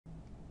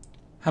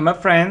Hi, my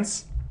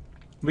friends.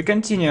 We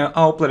continue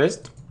our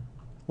playlist.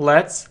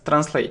 Let's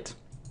translate.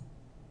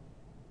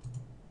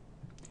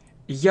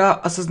 Я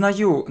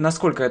осознаю,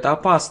 насколько это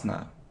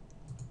опасно.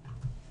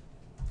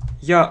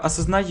 Я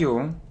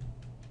осознаю.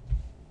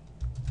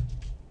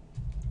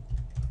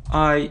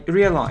 I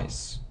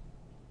realize.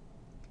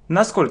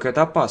 Насколько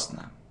это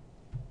опасно.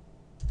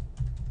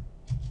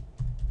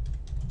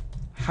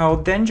 How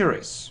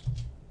dangerous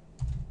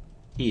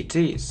it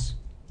is.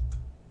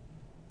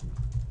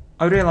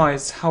 I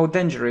realize how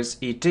dangerous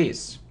it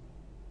is.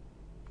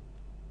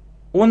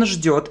 Он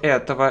ждет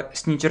этого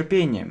с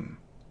нетерпением.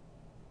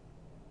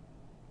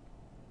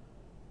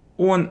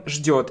 Он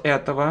ждет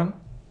этого.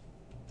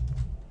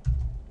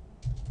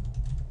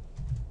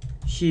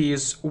 He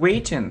is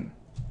waiting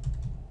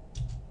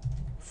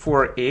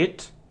for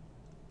it.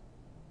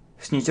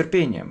 С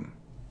нетерпением.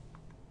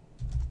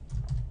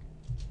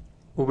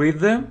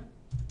 With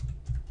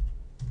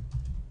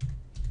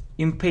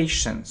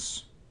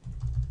impatience.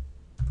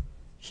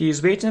 He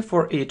is waiting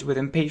for it with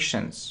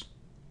impatience.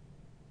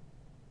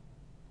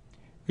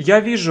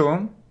 Я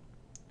вижу,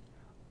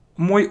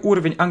 мой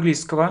уровень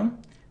английского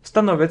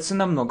становится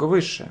намного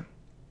выше.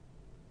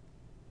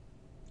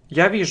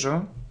 Я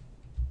вижу.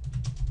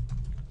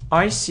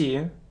 I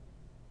see.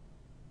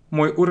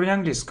 Мой уровень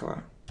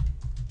английского.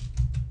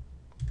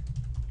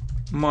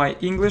 My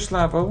English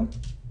level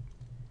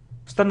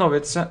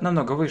становится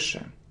намного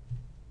выше.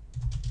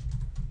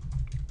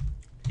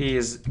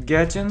 Is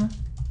getting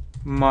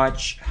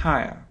much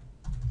higher.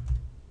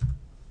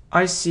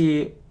 I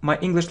see my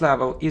English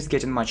level is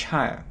getting much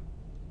higher.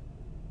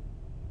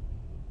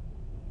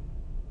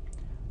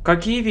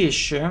 Какие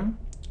вещи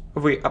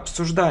вы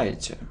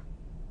обсуждаете?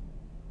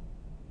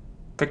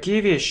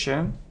 Какие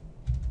вещи?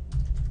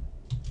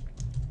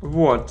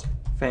 What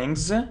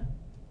things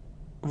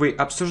вы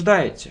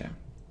обсуждаете?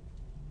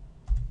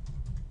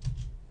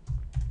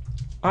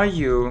 Are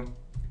you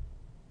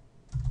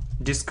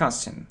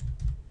discussing?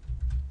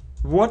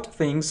 What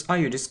things are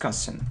you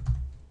discussing?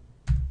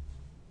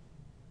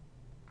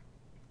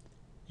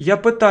 Я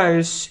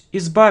пытаюсь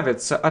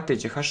избавиться от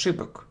этих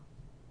ошибок.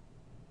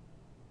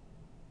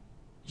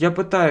 Я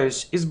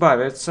пытаюсь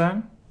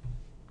избавиться.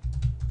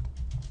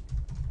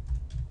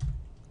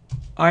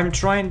 I'm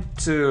trying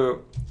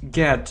to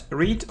get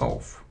rid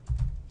of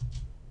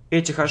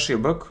этих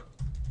ошибок.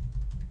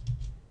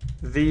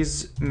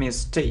 These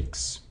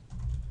mistakes.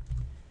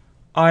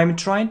 I'm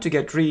trying to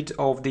get rid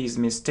of these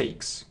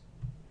mistakes.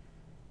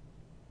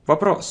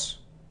 Вопрос.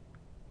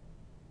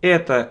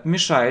 Это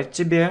мешает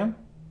тебе?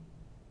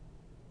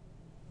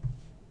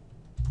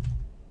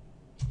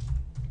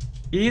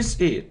 Is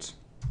it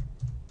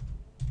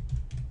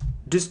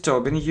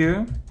disturbing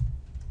you?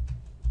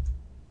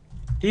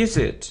 Is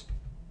it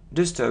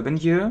disturbing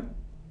you?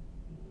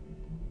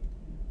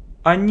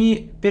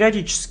 Они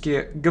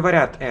периодически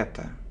говорят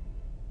это.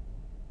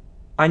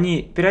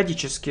 Они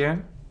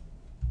периодически.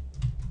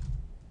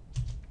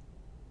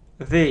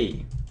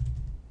 They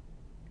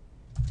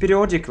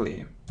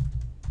periodically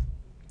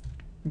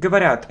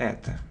говорят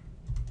это.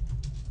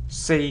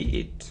 Say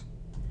it.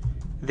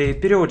 They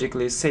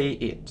periodically say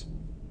it.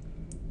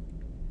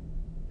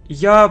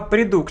 Я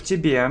приду к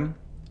тебе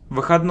в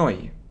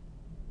выходной.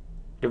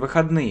 Или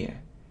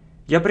выходные.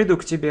 Я приду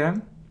к тебе.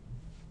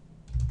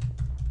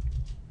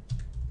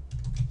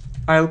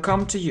 I'll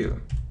come to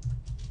you.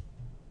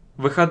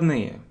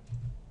 Выходные.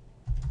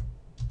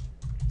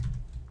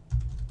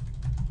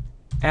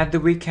 At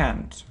the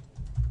weekend.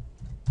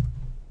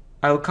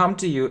 I'll come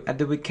to you at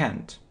the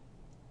weekend.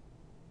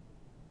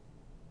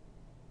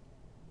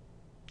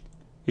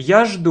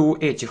 Я жду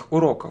этих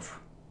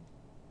уроков.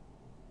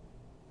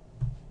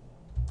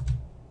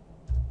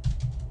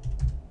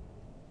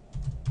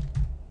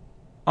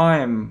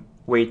 I'm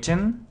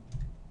waiting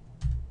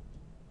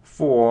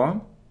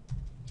for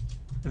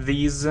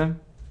these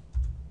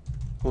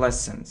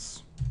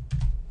lessons.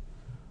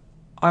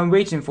 I'm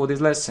waiting for these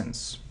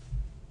lessons.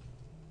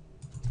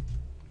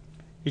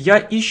 Я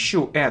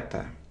ищу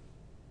это.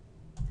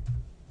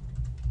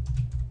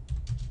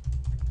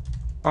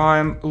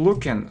 I'm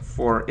looking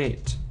for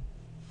it.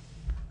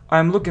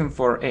 I'm looking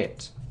for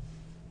it.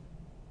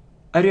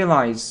 I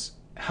realize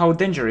how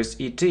dangerous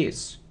it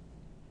is.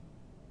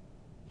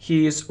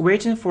 He is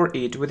waiting for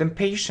it with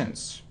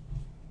impatience.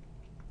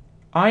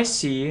 I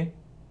see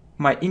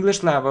my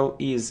English level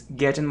is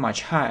getting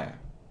much higher.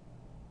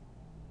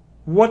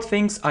 What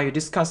things are you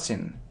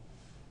discussing?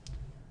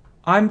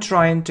 I'm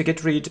trying to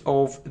get rid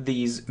of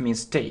these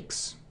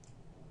mistakes.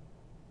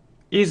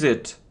 Is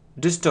it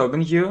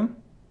disturbing you?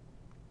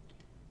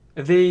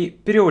 They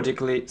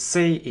periodically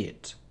say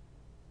it.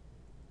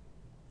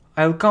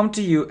 I'll come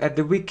to you at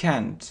the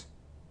weekend.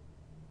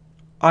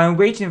 I'm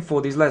waiting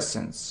for these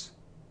lessons.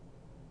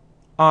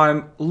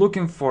 I'm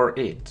looking for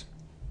it.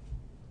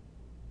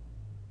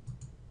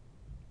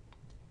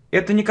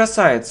 Это не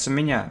касается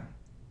меня.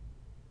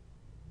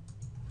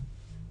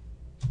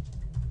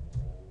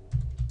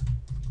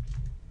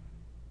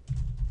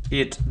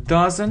 It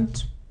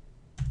doesn't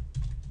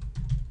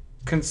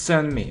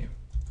concern me.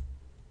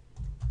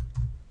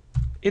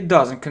 It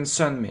doesn't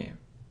concern me.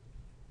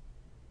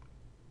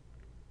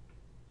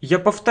 Я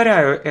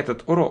повторяю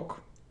этот урок.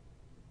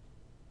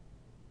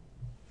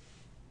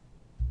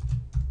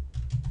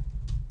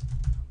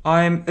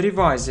 I'm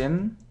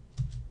revising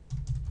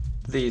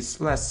this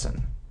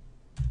lesson.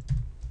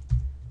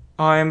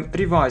 I'm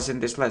revising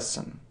this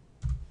lesson.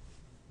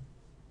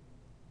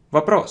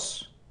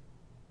 Вопрос.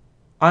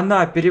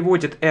 Она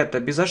переводит это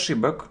без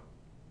ошибок.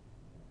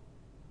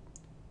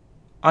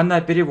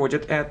 Она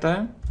переводит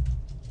это.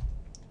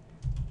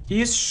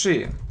 Is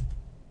she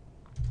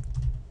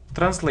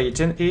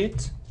translating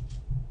it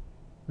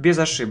без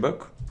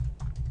ошибок?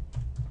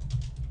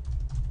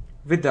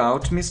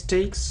 Without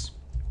mistakes.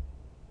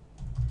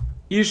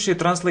 Is she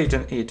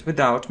translating it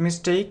without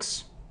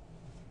mistakes?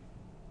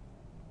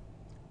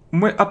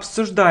 Мы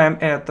обсуждаем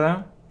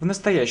это в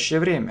настоящее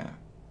время.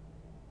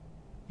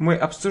 Мы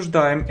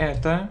обсуждаем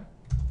это.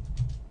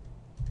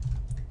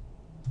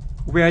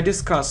 We are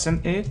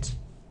discussing it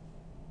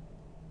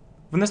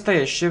в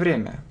настоящее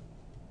время.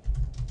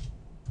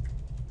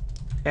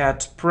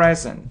 At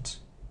present.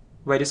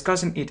 We are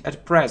discussing it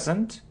at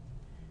present.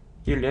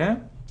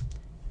 Или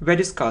we are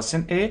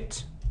discussing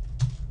it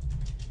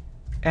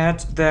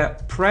at the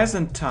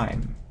present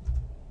time.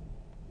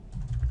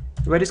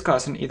 We are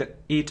discussing it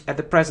at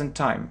the present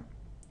time.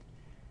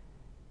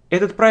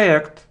 Этот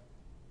проект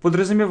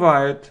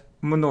подразумевает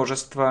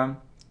множество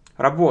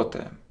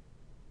работы.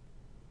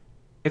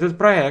 Этот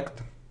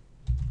проект,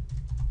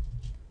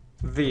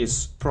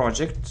 this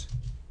project,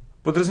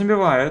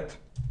 подразумевает,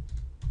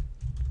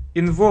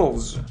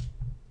 involves,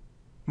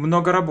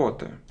 много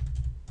работы.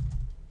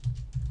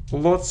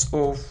 Lots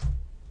of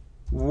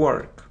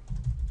work.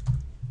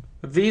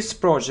 This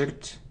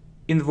project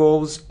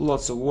involves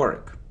lots of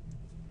work.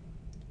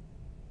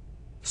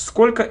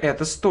 Сколько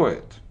это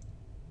стоит?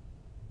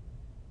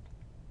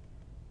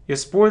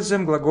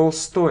 Используем глагол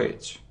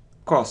стоить.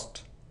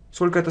 Cost.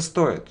 Сколько это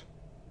стоит?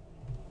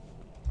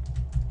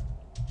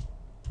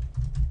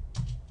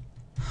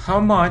 How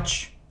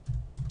much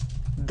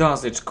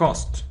does it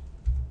cost?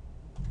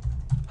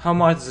 How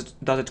much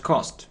does it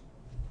cost?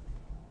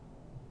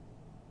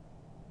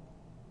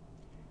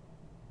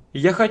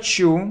 Я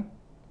хочу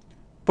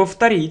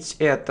повторить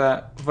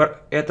это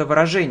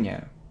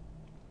выражение.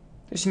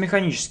 То есть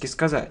механически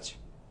сказать.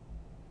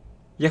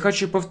 Я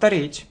хочу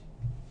повторить.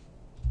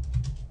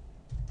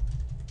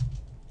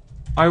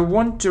 I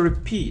want to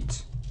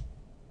repeat.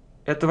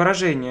 Это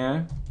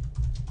выражение.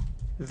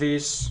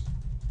 This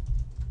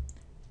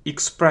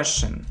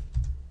expression.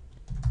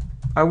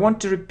 I want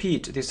to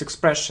repeat this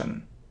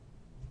expression.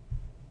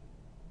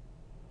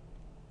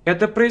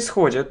 Это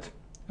происходит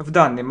в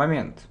данный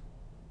момент.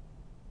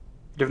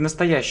 Или в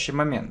настоящий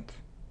момент.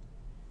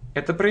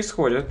 Это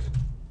происходит.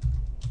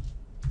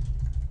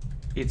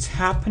 It's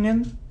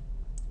happening.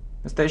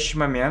 Настоящий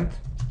момент.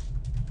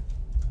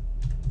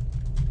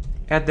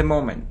 At the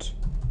moment.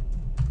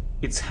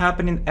 It's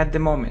happening at the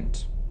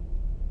moment.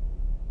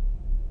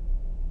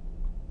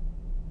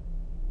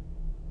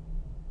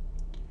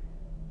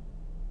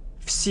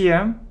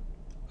 Все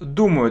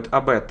думают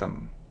об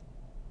этом.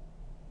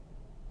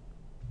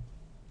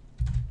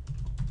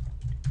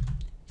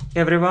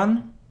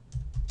 Everyone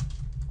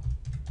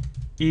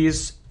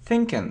is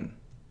thinking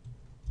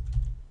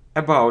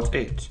about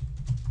it.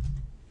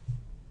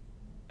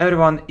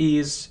 Everyone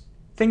is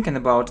thinking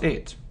about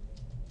it.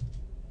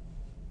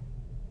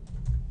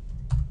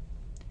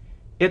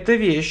 Эта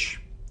вещь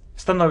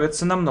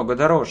становится намного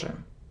дороже.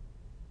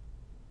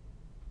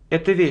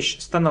 Эта вещь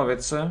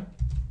становится.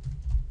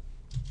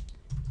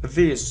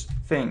 This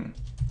thing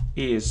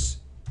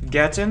is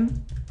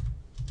getting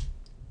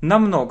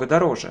намного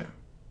дороже.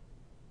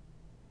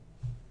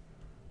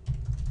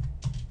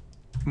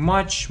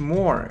 Much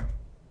more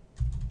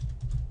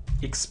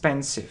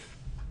expensive.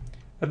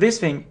 This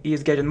thing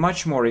is getting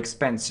much more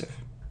expensive.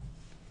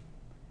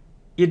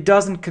 It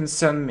doesn't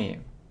concern me.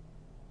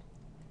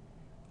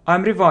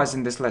 I'm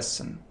revising this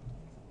lesson.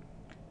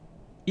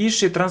 Is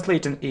she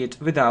translating it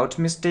without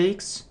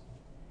mistakes?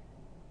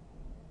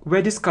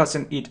 We're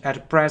discussing it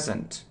at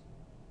present.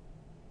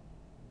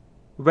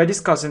 We're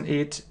discussing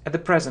it at the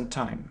present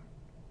time.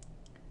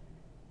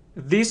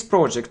 This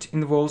project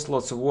involves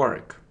lots of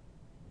work.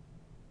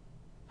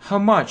 How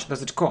much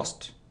does it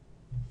cost?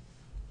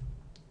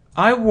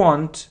 I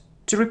want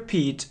to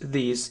repeat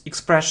this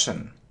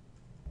expression.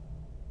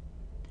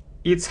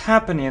 It's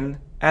happening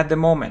at the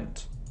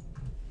moment.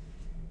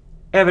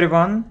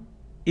 Everyone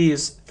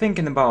is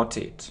thinking about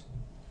it.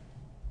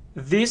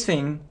 This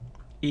thing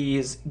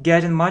is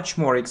getting much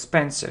more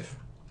expensive.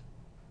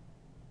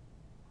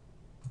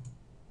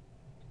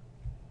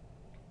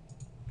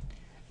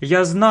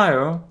 Я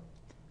знаю,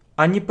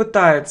 они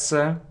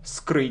пытаются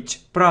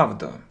скрыть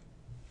правду.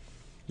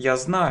 Я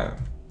знаю.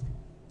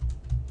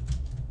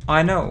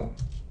 I know.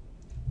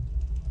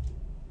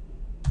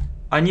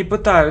 Они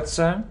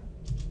пытаются.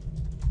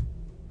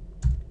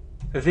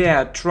 They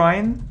are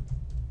trying.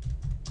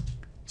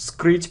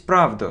 Скрыть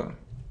правду.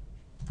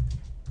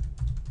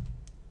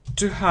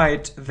 To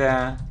hide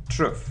the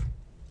truth.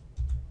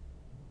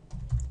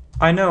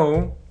 I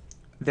know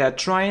they are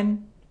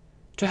trying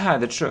to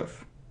hide the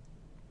truth.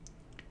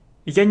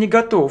 Я не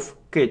готов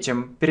к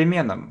этим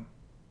переменам.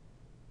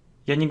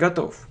 Я не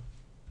готов.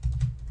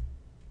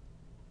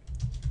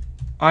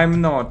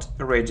 I'm not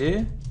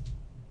ready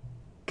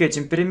к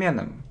этим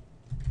переменам.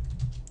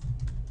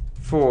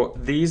 For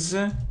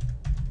these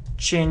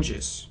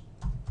changes.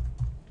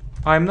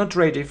 I'm not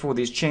ready for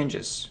these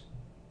changes.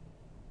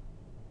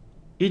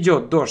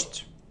 Идет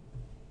дождь.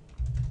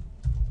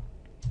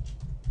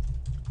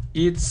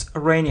 It's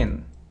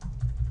raining.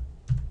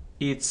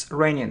 It's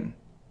raining.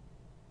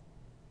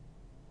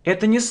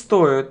 Это не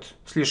стоит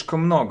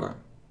слишком много.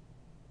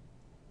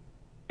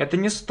 Это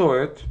не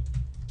стоит.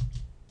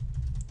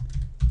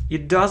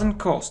 It doesn't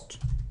cost.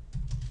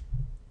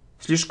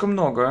 Слишком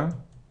много.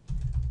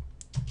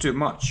 Too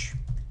much.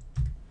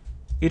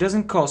 It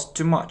doesn't cost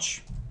too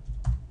much.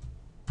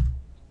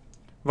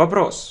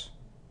 Вопрос.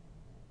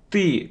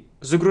 Ты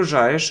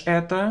загружаешь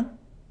это?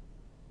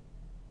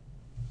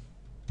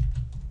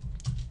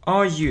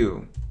 Are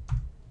you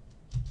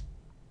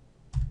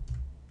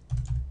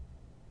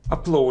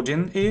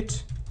uploading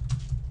it?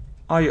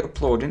 Are you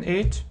uploading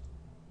it?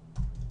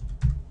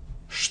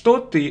 Что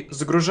ты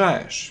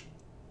загружаешь?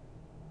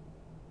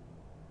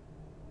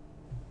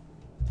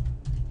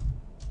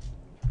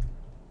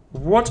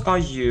 What are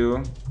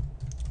you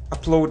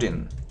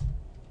uploading?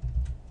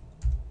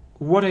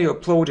 What are you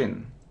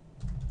uploading?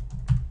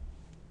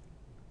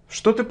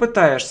 Что ты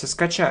пытаешься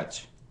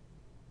скачать?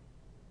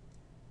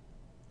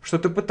 Что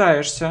ты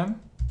пытаешься?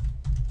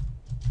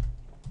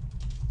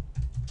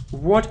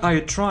 What are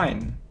you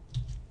trying?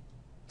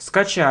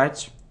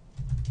 Скачать.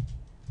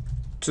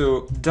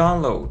 To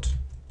download.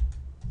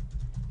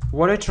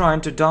 What are you trying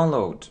to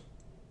download?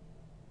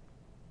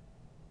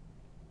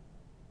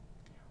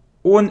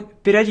 Он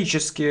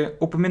периодически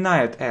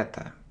упоминает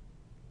это.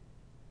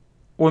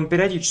 Он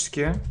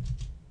периодически.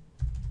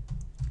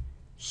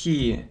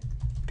 He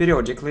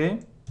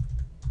periodically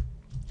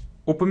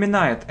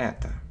упоминает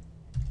это.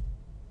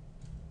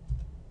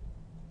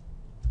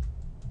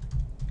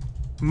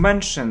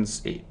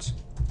 Mentions it.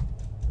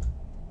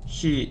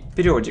 He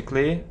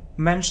periodically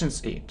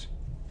mentions it.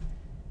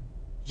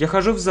 Я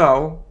хожу в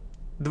зал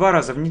 2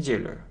 раза в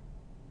неделю.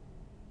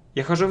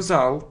 Я хожу в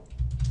зал.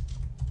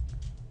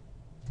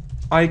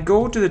 I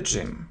go to the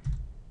gym.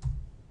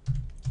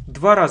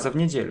 2 раза в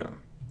неделю.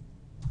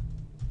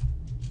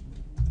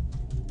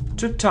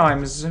 2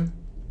 times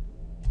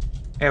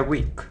a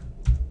week.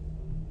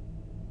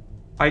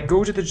 I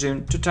go to the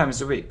gym 2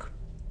 times a week.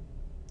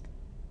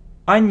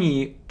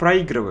 Они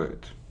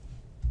проигрывают.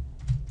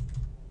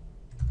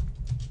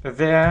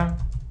 They're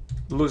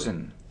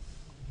losing.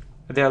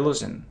 They're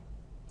losing.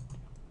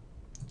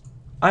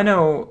 I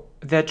know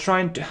they're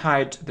trying to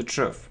hide the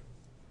truth.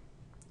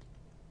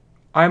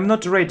 I'm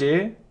not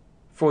ready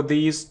for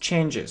these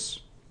changes.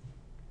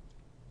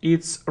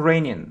 It's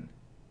raining.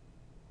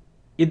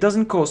 It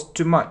doesn't cost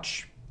too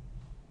much.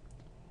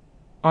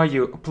 Are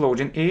you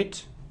uploading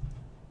it?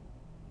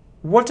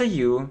 What are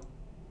you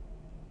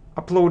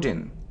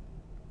uploading?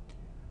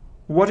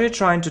 What are you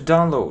trying to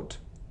download?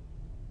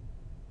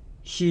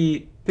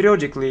 He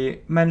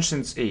periodically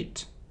mentions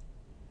it.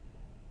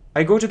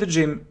 I go to the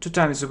gym 2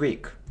 times a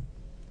week.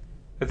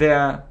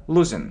 They're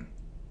losing.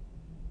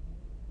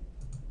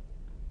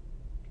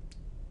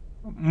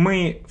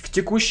 Мы в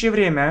текущее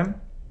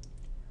время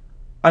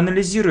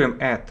анализируем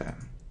это.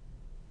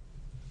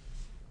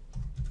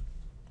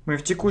 Мы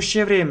в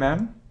текущее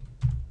время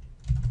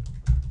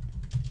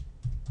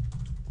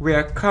we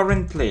are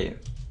currently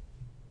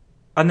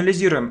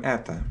анализируем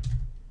это.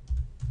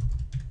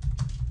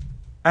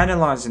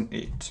 Analyzing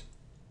it.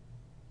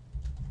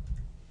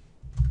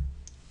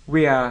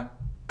 We are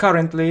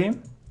currently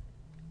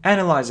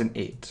analyzing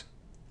it.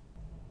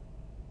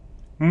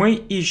 Мы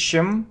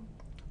ищем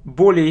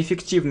более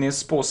эффективные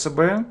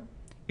способы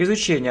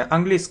изучения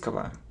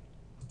английского.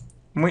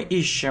 Мы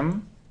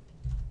ищем.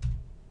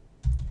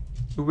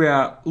 We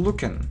are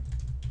looking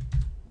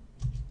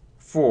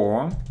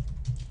for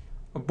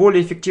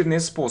более эффективные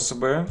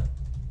способы.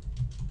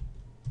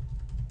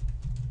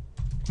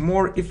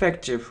 More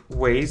effective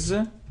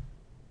ways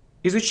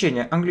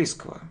изучения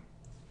английского.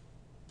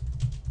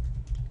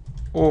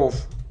 Of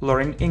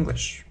learning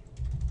English.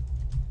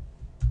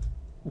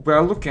 We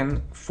are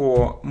looking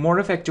for more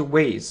effective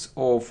ways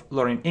of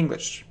learning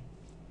English.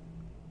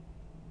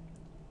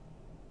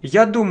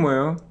 Я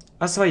думаю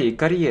о своей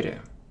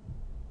карьере.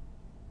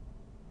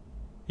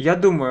 Я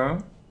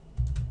думаю.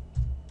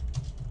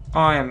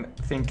 I'm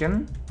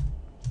thinking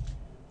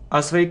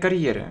о своей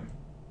карьере.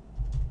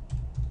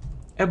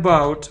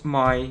 About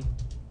my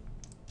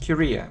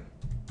career.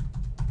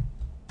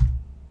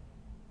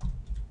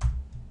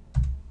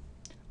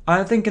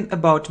 I'm thinking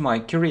about my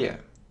career.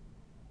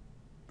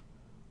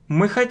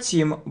 Мы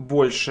хотим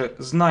больше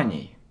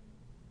знаний.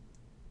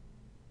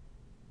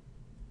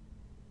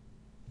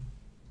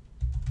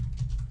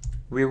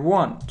 We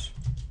want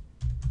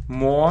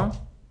more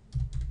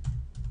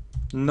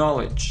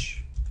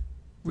knowledge.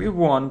 We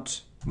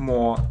want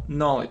more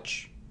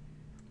knowledge.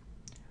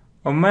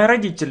 Мои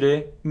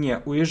родители не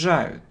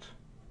уезжают.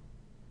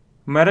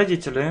 Мои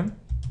родители.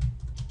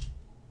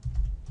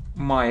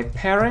 My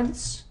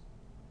parents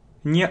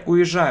Не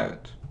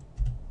уезжают.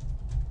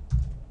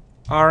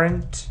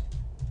 Aren't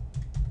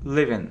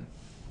living.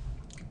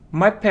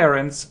 My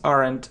parents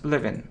aren't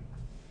living.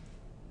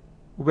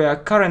 We are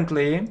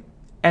currently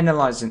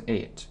analyzing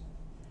it.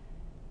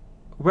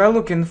 We are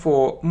looking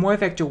for more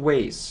effective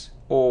ways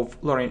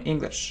of learning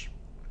English.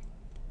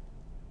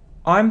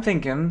 I'm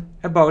thinking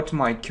about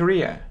my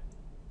career.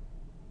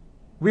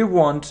 We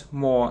want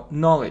more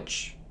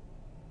knowledge.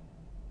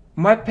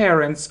 My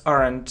parents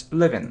aren't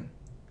living.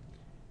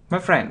 My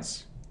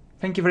friends,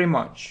 thank you very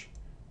much.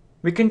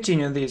 We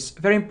continue this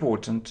very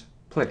important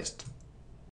playlist.